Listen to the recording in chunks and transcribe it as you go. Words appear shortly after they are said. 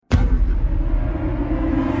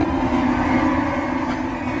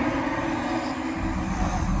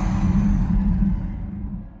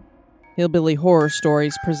Hillbilly Horror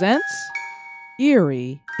Stories presents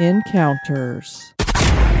Eerie Encounters.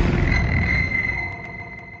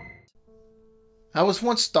 I was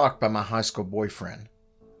once stalked by my high school boyfriend.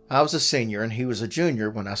 I was a senior and he was a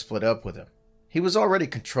junior when I split up with him. He was already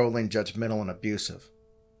controlling, judgmental, and abusive.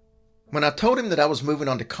 When I told him that I was moving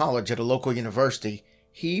on to college at a local university,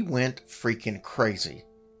 he went freaking crazy.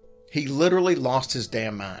 He literally lost his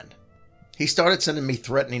damn mind. He started sending me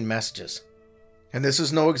threatening messages. And this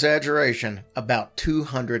is no exaggeration, about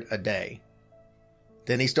 200 a day.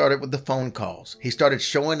 Then he started with the phone calls. He started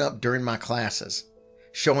showing up during my classes,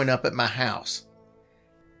 showing up at my house.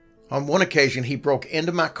 On one occasion, he broke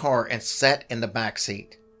into my car and sat in the back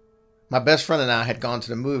seat. My best friend and I had gone to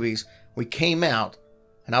the movies. We came out,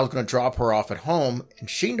 and I was going to drop her off at home, and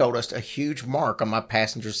she noticed a huge mark on my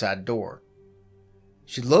passenger side door.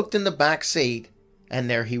 She looked in the back seat, and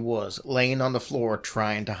there he was, laying on the floor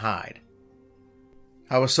trying to hide.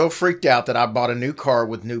 I was so freaked out that I bought a new car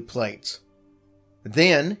with new plates.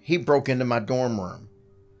 Then he broke into my dorm room.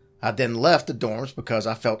 I then left the dorms because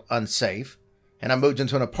I felt unsafe, and I moved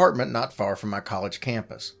into an apartment not far from my college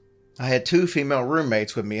campus. I had 2 female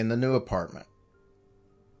roommates with me in the new apartment.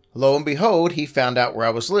 Lo and behold, he found out where I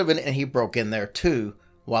was living and he broke in there too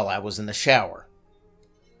while I was in the shower.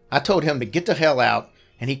 I told him to get the hell out,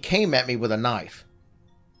 and he came at me with a knife.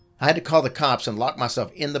 I had to call the cops and lock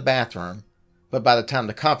myself in the bathroom, but by the time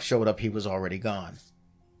the cops showed up, he was already gone.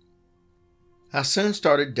 I soon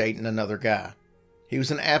started dating another guy. He was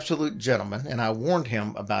an absolute gentleman, and I warned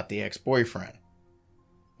him about the ex-boyfriend.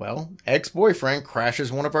 Well, ex-boyfriend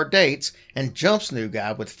crashes one of our dates and jumps new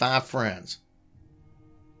guy with 5 friends.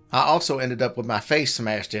 I also ended up with my face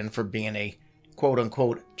smashed in for being a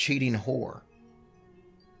quote-unquote cheating whore.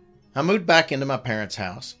 I moved back into my parents'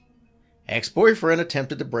 house. Ex-boyfriend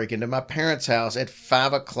attempted to break into my parents' house at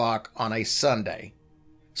 5 o'clock on a Sunday,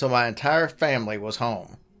 so my entire family was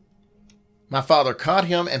home. My father caught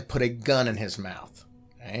him and put a gun in his mouth,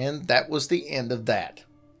 and that was the end of that.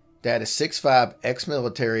 Dad is 6'5",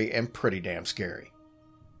 ex-military, and pretty damn scary.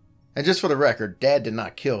 And just for the record, Dad did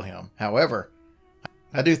not kill him. However,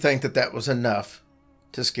 I do think that was enough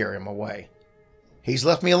to scare him away. He's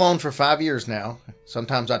left me alone for 5 years now.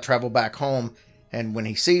 Sometimes I travel back home, and when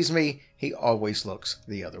he sees me, he always looks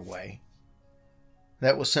the other way.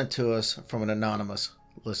 That was sent to us from an anonymous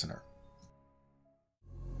listener.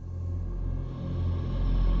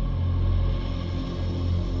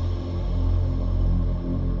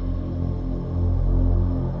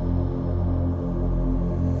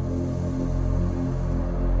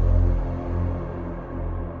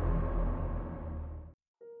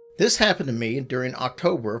 This happened to me during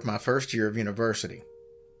October of my first year of university.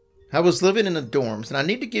 I was living in the dorms, and I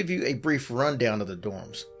need to give you a brief rundown of the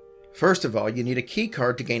dorms. First of all, you need a key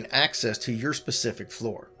card to gain access to your specific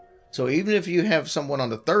floor. So even if you have someone on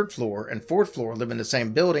the 3rd floor and 4th floor live in the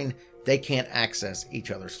same building, they can't access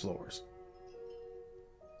each other's floors.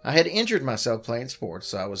 I had injured myself playing sports,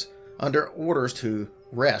 so I was under orders to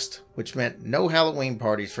rest, which meant no Halloween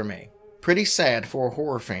parties for me. Pretty sad for a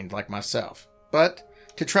horror fiend like myself, but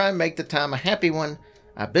to try and make the time a happy one,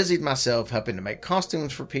 I busied myself helping to make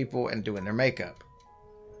costumes for people and doing their makeup.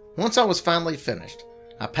 Once I was finally finished,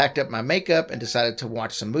 I packed up my makeup and decided to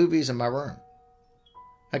watch some movies in my room.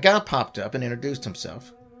 A guy popped up and introduced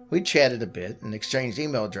himself. We chatted a bit and exchanged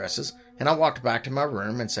email addresses, and I walked back to my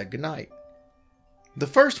room and said goodnight. The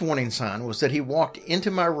first warning sign was that he walked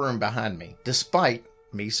into my room behind me, despite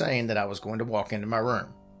me saying that I was going to walk into my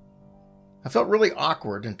room. I felt really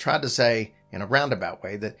awkward and tried to say, in a roundabout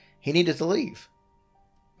way, that he needed to leave.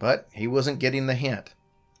 But he wasn't getting the hint.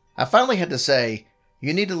 I finally had to say,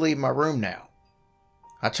 "You need to leave my room now."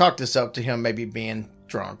 I chalked this up to him maybe being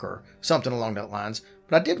drunk or something along that lines,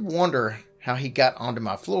 but I did wonder how he got onto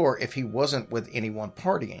my floor if he wasn't with anyone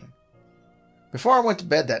partying. Before I went to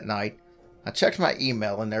bed that night, I checked my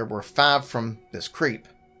email and there were 5 from this creep.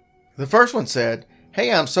 The first one said,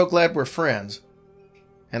 "Hey, I'm so glad we're friends,"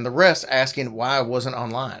 and the rest asking why I wasn't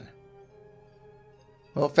online.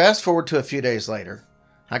 Well, fast forward to a few days later,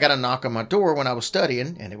 I got a knock on my door when I was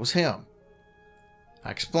studying, and it was him.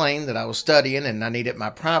 I explained that I was studying and I needed my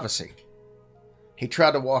privacy. He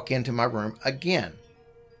tried to walk into my room again,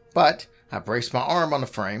 but I braced my arm on the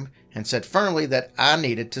frame and said firmly that I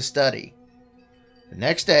needed to study. The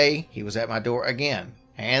next day, he was at my door again,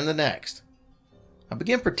 and the next. I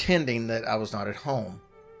began pretending that I was not at home.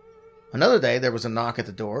 Another day, there was a knock at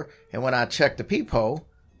the door, and when I checked the peephole,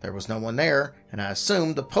 there was no one there, and I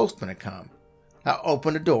assumed the postman had come. I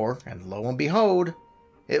opened the door, and lo and behold,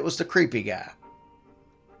 it was the creepy guy.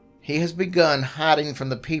 He has begun hiding from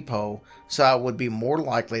the peephole so I would be more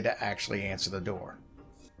likely to actually answer the door.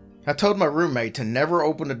 I told my roommate to never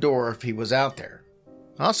open the door if he was out there.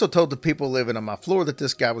 I also told the people living on my floor that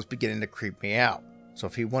this guy was beginning to creep me out. So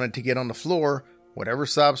if he wanted to get on the floor, whatever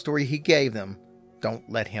sob story he gave them, don't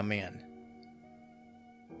let him in.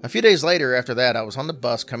 A few days later after that, I was on the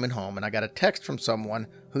bus coming home and I got a text from someone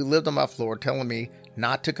who lived on my floor telling me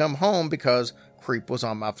not to come home because Creep was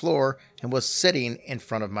on my floor and was sitting in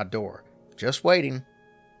front of my door, just waiting.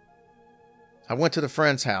 I went to the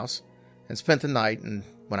friend's house and spent the night, and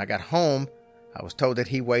when I got home, I was told that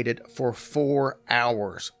he waited for 4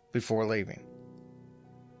 hours before leaving.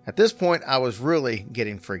 At this point, I was really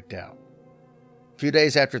getting freaked out. A few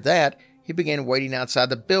days after that, he began waiting outside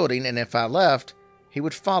the building, and if I left, he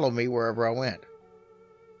would follow me wherever I went.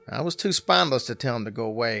 I was too spineless to tell him to go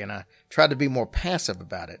away, and I tried to be more passive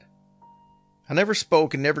about it. I never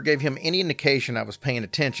spoke and never gave him any indication I was paying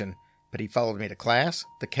attention, but he followed me to class,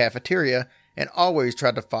 the cafeteria, and always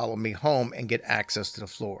tried to follow me home and get access to the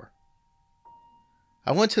floor.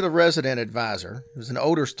 I went to the resident advisor, who was an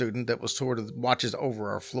older student that was sort of watches over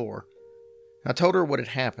our floor. I told her what had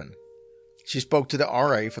happened. She spoke to the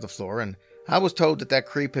RA for the floor, and I was told that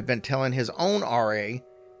creep had been telling his own RA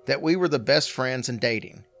that we were the best friends and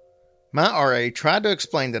dating. My RA tried to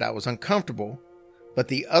explain that I was uncomfortable, but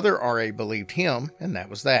the other RA believed him, and that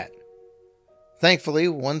was that. Thankfully,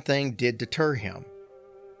 one thing did deter him.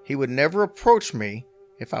 He would never approach me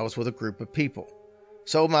if I was with a group of people,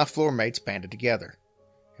 so my floor mates banded together.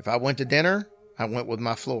 If I went to dinner, I went with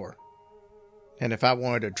my floor. And if I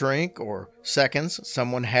wanted a drink or seconds,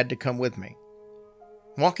 someone had to come with me.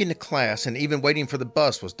 Walking to class and even waiting for the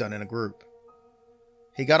bus was done in a group.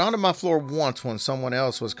 He got onto my floor once when someone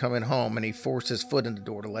else was coming home and he forced his foot in the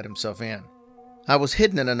door to let himself in. I was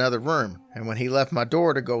hidden in another room, and when he left my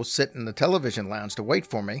door to go sit in the television lounge to wait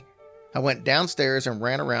for me, I went downstairs and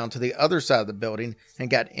ran around to the other side of the building and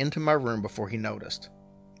got into my room before he noticed.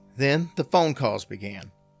 Then the phone calls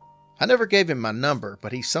began. I never gave him my number,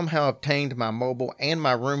 but he somehow obtained my mobile and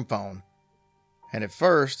my room phone. And at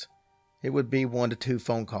first, it would be 1 to 2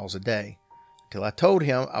 phone calls a day, until I told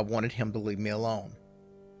him I wanted him to leave me alone.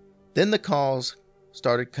 Then the calls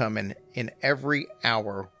started coming in every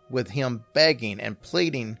hour, with him begging and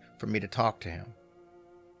pleading for me to talk to him.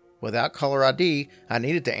 Without caller ID, I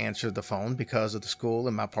needed to answer the phone because of the school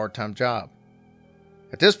and my part-time job.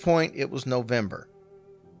 At this point, it was November,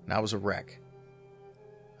 and I was a wreck.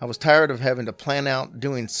 I was tired of having to plan out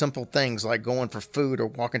doing simple things like going for food or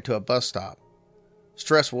walking to a bus stop.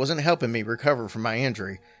 Stress wasn't helping me recover from my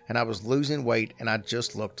injury, and I was losing weight and I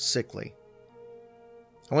just looked sickly.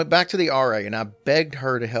 I went back to the RA and I begged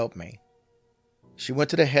her to help me. She went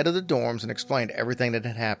to the head of the dorms and explained everything that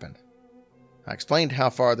had happened. I explained how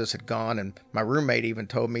far this had gone, and my roommate even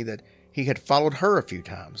told me that he had followed her a few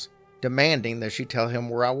times, demanding that she tell him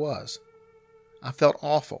where I was. I felt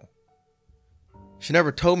awful. She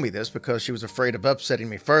never told me this because she was afraid of upsetting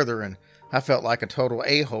me further, and I felt like a total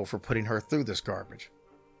a-hole for putting her through this garbage.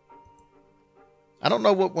 I don't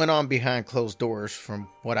know what went on behind closed doors. From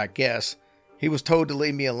what I guess, he was told to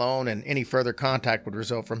leave me alone and any further contact would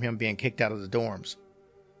result from him being kicked out of the dorms.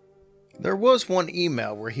 There was one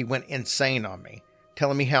email where he went insane on me,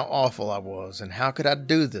 telling me how awful I was and how could I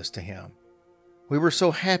do this to him. We were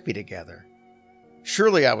so happy together.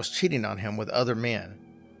 Surely I was cheating on him with other men.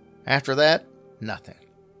 After that, nothing.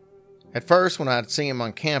 At first, when I'd see him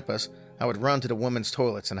on campus, I would run to the women's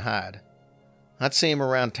toilets and hide. I'd see him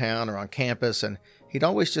around town or on campus, and he'd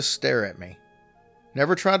always just stare at me.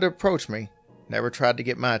 Never tried to approach me, never tried to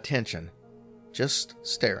get my attention. Just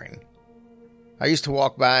staring. I used to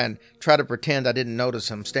walk by and try to pretend I didn't notice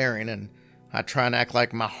him staring, and I'd try and act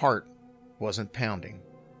like my heart wasn't pounding.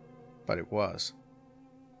 But it was.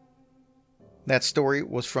 That story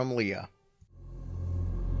was from Leah.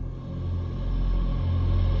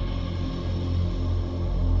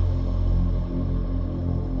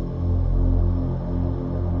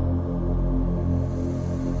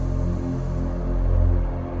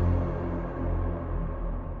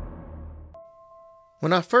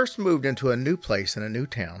 When I first moved into a new place in a new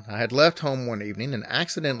town, I had left home one evening and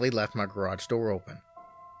accidentally left my garage door open.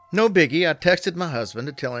 No biggie, I texted my husband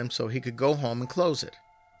to tell him so he could go home and close it.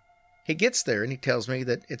 He gets there and he tells me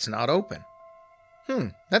that it's not open.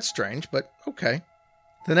 That's strange, but okay.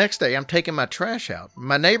 The next day, I'm taking my trash out.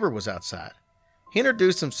 My neighbor was outside. He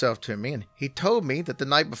introduced himself to me and he told me that the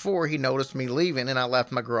night before he noticed me leaving and I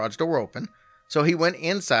left my garage door open, so he went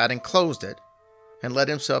inside and closed it and let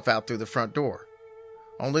himself out through the front door,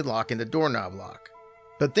 only locking the doorknob lock.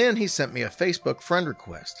 But then he sent me a Facebook friend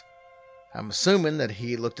request. I'm assuming that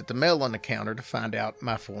he looked at the mail on the counter to find out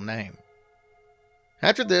my full name.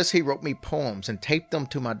 After this, he wrote me poems and taped them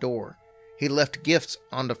to my door. He left gifts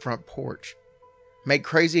on the front porch. Made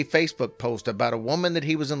crazy Facebook posts about a woman that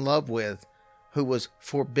he was in love with who was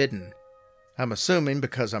forbidden. I'm assuming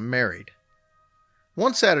because I'm married.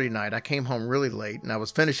 One Saturday night, I came home really late and I was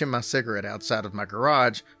finishing my cigarette outside of my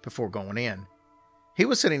garage before going in. He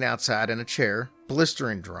was sitting outside in a chair,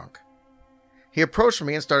 blistering drunk. He approached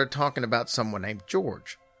me and started talking about someone named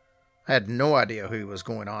George. I had no idea who he was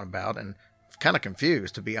going on about and was kind of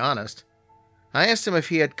confused, to be honest. I asked him if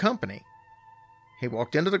he had company. He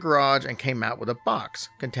walked into the garage and came out with a box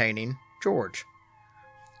containing George.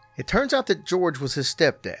 It turns out that George was his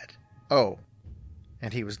stepdad. Oh,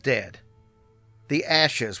 and he was dead. The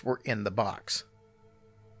ashes were in the box.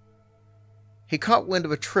 He caught wind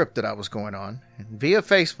of a trip that I was going on via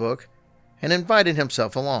Facebook and invited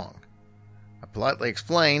himself along. I politely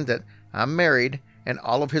explained that I'm married and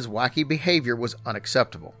all of his wacky behavior was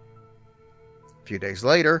unacceptable. A few days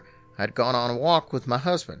later, I had gone on a walk with my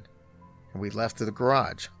husband, and we left through the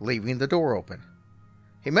garage, leaving the door open.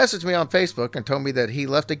 He messaged me on Facebook and told me that he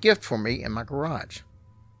left a gift for me in my garage.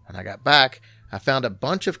 When I got back, I found a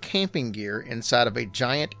bunch of camping gear inside of a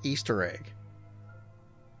giant Easter egg.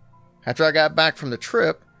 After I got back from the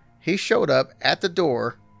trip, he showed up at the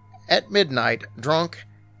door at midnight, drunk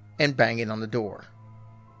and banging on the door.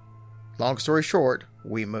 Long story short,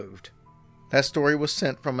 we moved. That story was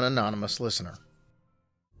sent from an anonymous listener.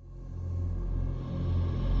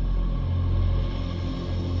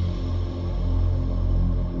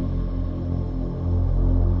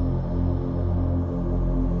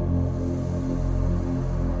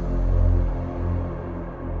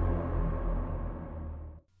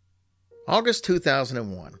 August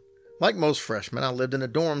 2001. Like most freshmen, I lived in the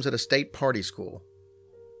dorms at a state party school.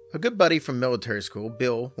 A good buddy from military school,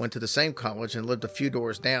 Bill, went to the same college and lived a few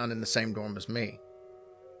doors down in the same dorm as me.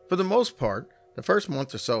 For the most part, the first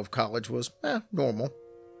month or so of college was, normal.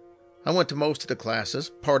 I went to most of the classes,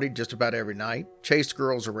 partied just about every night, chased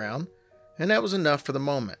girls around, and that was enough for the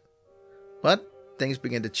moment. But things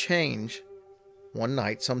began to change one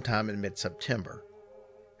night sometime in mid-September,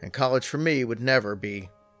 and college for me would never be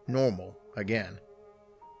normal again.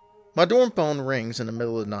 My dorm phone rings in the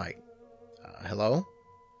middle of the night. Hello?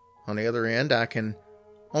 On the other end, I can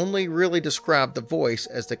only really describe the voice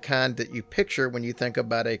as the kind that you picture when you think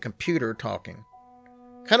about a computer talking.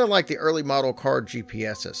 Kind of like the early model car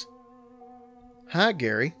GPSs. Hi,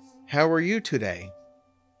 Gary. How are you today?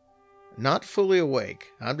 Not fully awake.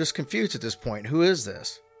 I'm just confused at this point. Who is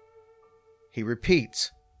this? He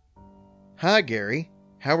repeats. Hi, Gary.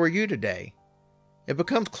 How are you today? It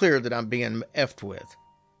becomes clear that I'm being effed with.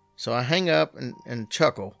 So I hang up and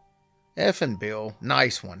chuckle. Effing Bill,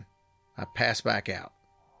 nice one. I pass back out.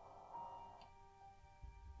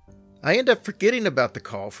 I end up forgetting about the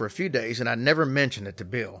call for a few days and I never mentioned it to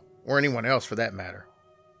Bill, or anyone else for that matter.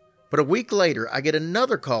 But a week later, I get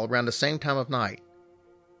another call around the same time of night.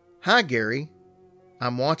 Hi, Gary.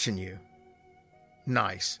 I'm watching you.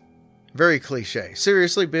 Nice. Very cliche.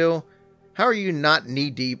 Seriously, Bill? How are you not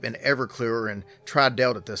knee-deep in Everclear and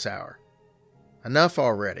Tri-Delt at this hour? Enough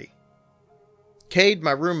already. Cade,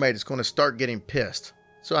 my roommate, is going to start getting pissed,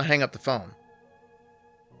 so I hang up the phone.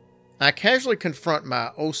 I casually confront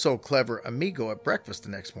my oh-so-clever amigo at breakfast the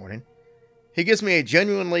next morning. He gives me a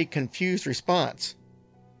genuinely confused response.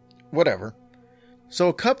 Whatever. So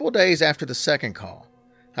a couple days after the second call,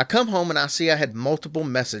 I come home and I see I had multiple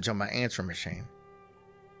messages on my answering machine.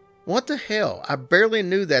 What the hell? I barely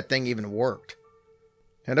knew that thing even worked.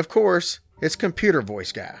 And of course, it's computer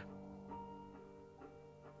voice guy.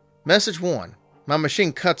 Message 1. My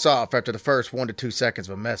machine cuts off after the first 1 to 2 seconds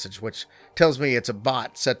of a message, which tells me it's a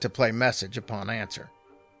bot set to play message upon answer.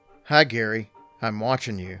 Hi, Gary. I'm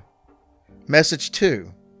watching you. Message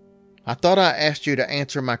 2. I thought I asked you to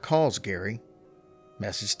answer my calls, Gary.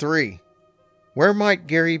 Message 3. Where might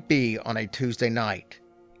Gary be on a Tuesday night?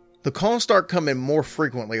 The calls start coming more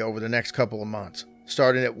frequently over the next couple of months,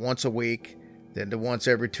 starting at once a week, then to once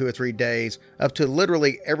every 2 or 3 days, up to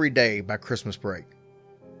literally every day by Christmas break.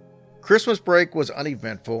 Christmas break was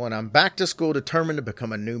uneventful, and I'm back to school determined to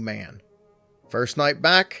become a new man. First night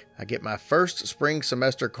back, I get my first spring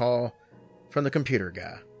semester call from the computer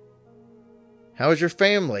guy. How is your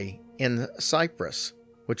family in Cypress,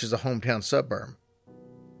 which is a hometown suburb?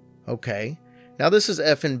 Okay, now this is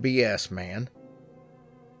effing BS, man.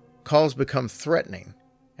 Calls become threatening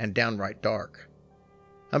and downright dark.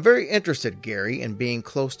 I'm very interested, Gary, in being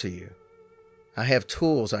close to you. I have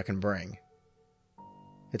tools I can bring.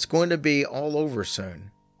 It's going to be all over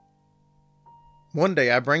soon. One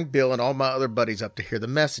day I bring Bill and all my other buddies up to hear the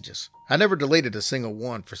messages. I never deleted a single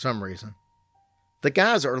one for some reason. The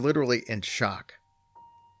guys are literally in shock.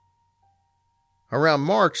 Around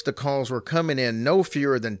March, the calls were coming in no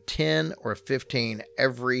fewer than 10 or 15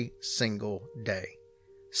 every single day.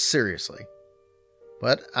 Seriously.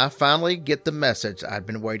 But I finally get the message I'd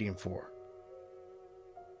been waiting for.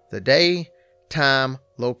 The day, time,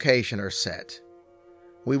 location are set.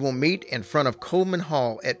 We will meet in front of Coleman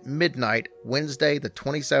Hall at midnight, Wednesday, the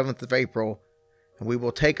 27th of April, and we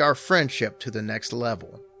will take our friendship to the next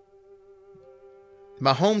level.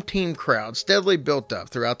 My home team crowd steadily built up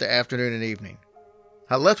throughout the afternoon and evening.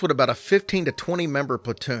 I left with about a 15 to 20 member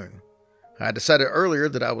platoon. I had decided earlier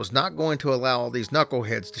that I was not going to allow all these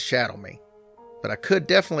knuckleheads to shadow me, but I could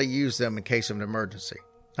definitely use them in case of an emergency.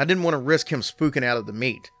 I didn't want to risk him spooking out of the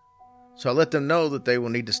meet, so I let them know that they will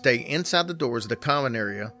need to stay inside the doors of the common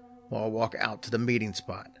area while I walk out to the meeting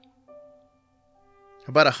spot.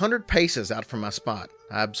 About 100 paces out from my spot,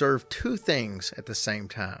 I observed two things at the same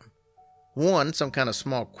time. One, some kind of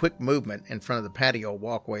small quick movement in front of the patio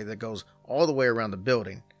walkway that goes all the way around the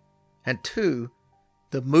building. And two,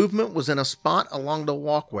 the movement was in a spot along the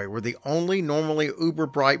walkway where the only normally uber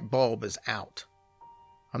bright bulb is out.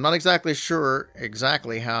 I'm not exactly sure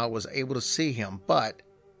how I was able to see him, but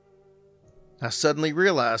I suddenly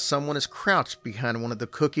realized someone is crouched behind one of the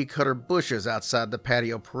cookie cutter bushes outside the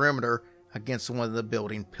patio perimeter against one of the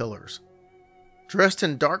building pillars. Dressed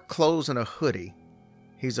in dark clothes and a hoodie,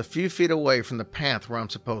 he's a few feet away from the path where I'm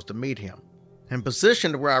supposed to meet him, and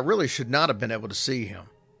positioned where I really should not have been able to see him,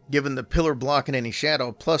 given the pillar blocking any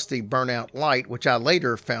shadow plus the burnout light, which I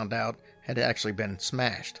later found out had actually been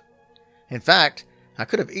smashed. In fact, I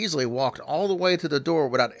could have easily walked all the way to the door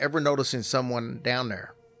without ever noticing someone down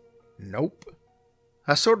there. Nope.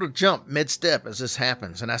 I sort of jump mid-step as this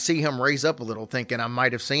happens, and I see him raise up a little, thinking I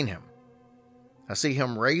might have seen him. I see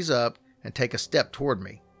him raise up and take a step toward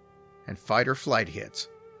me, and fight or flight hits.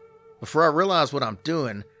 Before I realize what I'm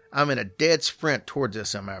doing, I'm in a dead sprint towards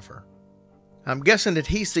this MFer. I'm guessing that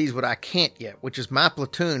he sees what I can't yet, which is my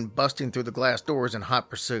platoon busting through the glass doors in hot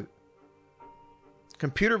pursuit.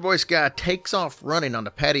 Computer voice guy takes off running on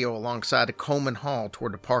the patio alongside the Coleman Hall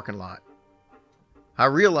toward the parking lot. I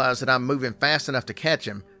realize that I'm moving fast enough to catch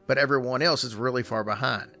him, but everyone else is really far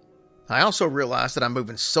behind. I also realize that I'm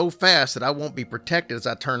moving so fast that I won't be protected as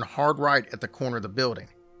I turn hard right at the corner of the building.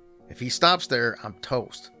 If he stops there, I'm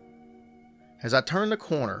toast. As I turn the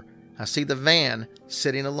corner, I see the van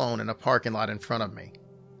sitting alone in a parking lot in front of me.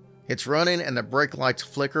 It's running and the brake lights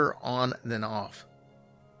flicker on then off.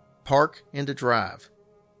 Park into drive.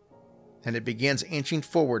 And it begins inching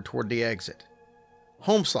forward toward the exit.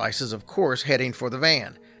 Homeslice is of course heading for the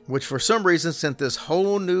van, which for some reason sent this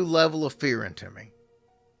whole new level of fear into me.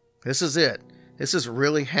 This is it. This is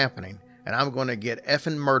really happening, and I'm going to get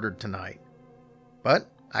effing murdered tonight.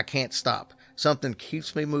 But I can't stop. Something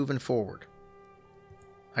keeps me moving forward.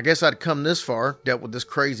 I guess I'd come this far, dealt with this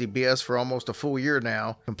crazy BS for almost a full year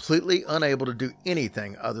now, completely unable to do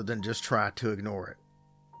anything other than just try to ignore it.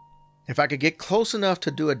 If I could get close enough to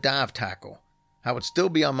do a dive tackle, I would still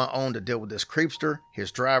be on my own to deal with this creepster,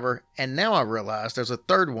 his driver, and now I realize there's a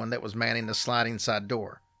third one that was manning the sliding side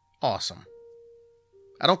door. Awesome.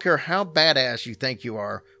 I don't care how badass you think you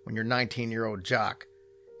are when you're 19-year-old jock.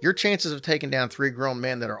 Your chances of taking down 3 grown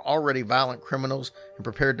men that are already violent criminals and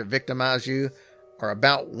prepared to victimize you are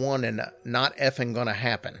about 1 and not effing gonna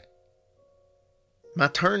happen. My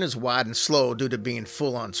turn is wide and slow due to being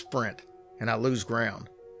full on sprint, and I lose ground.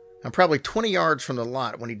 I'm probably 20 yards from the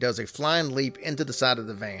lot when he does a flying leap into the side of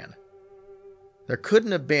the van. There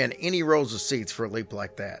couldn't have been any rows of seats for a leap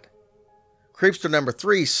like that. Creepster number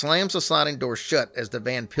 3 slams the sliding door shut as the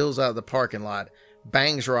van peels out of the parking lot,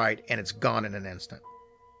 bangs right, and it's gone in an instant.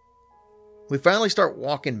 We finally start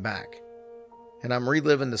walking back, and I'm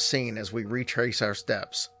reliving the scene as we retrace our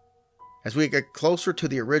steps. As we get closer to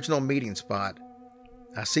the original meeting spot,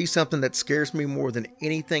 I see something that scares me more than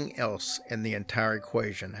anything else in the entire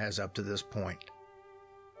equation has up to this point.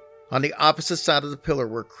 On the opposite side of the pillar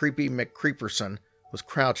where Creepy McCreeperson was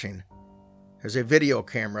crouching, there's a video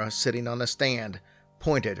camera sitting on a stand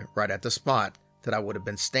pointed right at the spot that I would have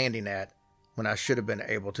been standing at when I should have been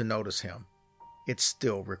able to notice him. It's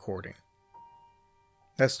still recording.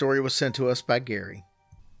 That story was sent to us by Gary.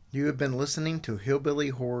 You have been listening to Hillbilly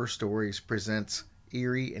Horror Stories presents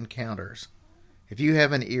Eerie Encounters. If you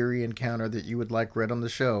have an eerie encounter that you would like read on the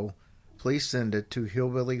show, please send it to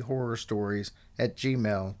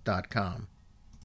hillbillyhorrorstories@gmail.com.